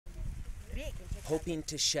Hoping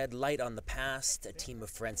to shed light on the past, a team of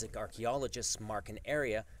forensic archaeologists mark an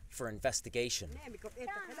area for investigation.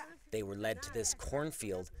 They were led to this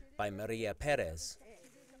cornfield by Maria Perez.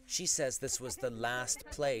 She says this was the last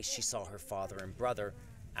place she saw her father and brother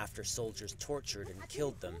after soldiers tortured and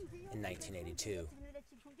killed them in 1982.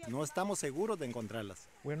 No estamos seguros de encontrarlas.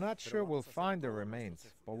 We're not sure we'll find the remains,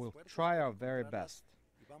 but we'll try our very best.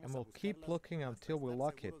 And we'll keep looking until we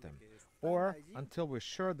locate them, or until we're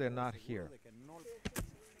sure they're not here.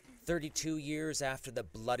 32 years after the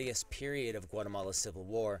bloodiest period of Guatemala's civil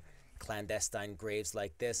war, clandestine graves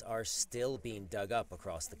like this are still being dug up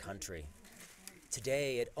across the country.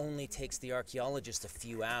 Today, it only takes the archaeologist a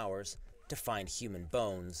few hours to find human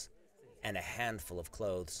bones and a handful of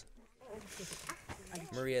clothes.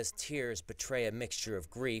 Maria's tears betray a mixture of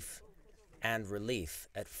grief and relief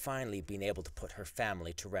at finally being able to put her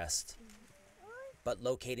family to rest. But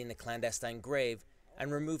locating the clandestine grave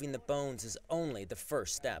and removing the bones is only the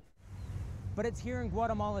first step. But it's here in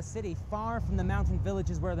Guatemala City, far from the mountain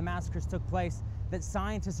villages where the massacres took place, that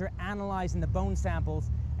scientists are analyzing the bone samples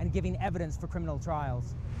and giving evidence for criminal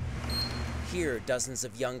trials. Here, dozens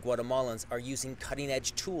of young Guatemalans are using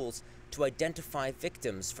cutting-edge tools to identify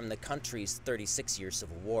victims from the country's 36-year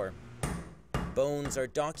civil war. Bones are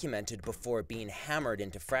documented before being hammered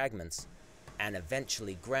into fragments and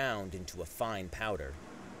eventually ground into a fine powder.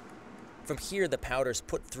 From here, the powder's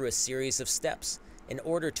put through a series of steps in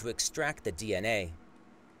order to extract the DNA.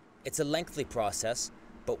 It's a lengthy process,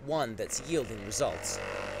 but one that's yielding results.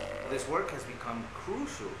 This work has become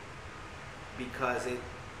crucial because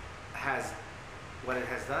what it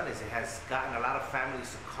has done is it has gotten a lot of families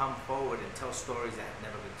to come forward and tell stories that have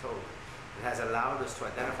never been told. It has allowed us to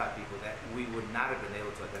identify people that we would not have been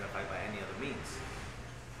able to identify by any other means.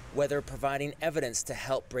 Whether providing evidence to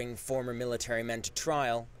help bring former military men to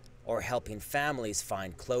trial or helping families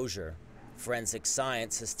find closure, forensic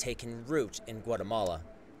science has taken root in Guatemala.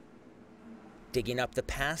 Digging up the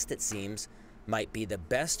past, it seems, might be the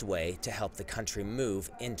best way to help the country move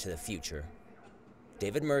into the future.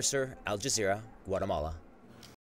 David Mercer, Al Jazeera, Guatemala.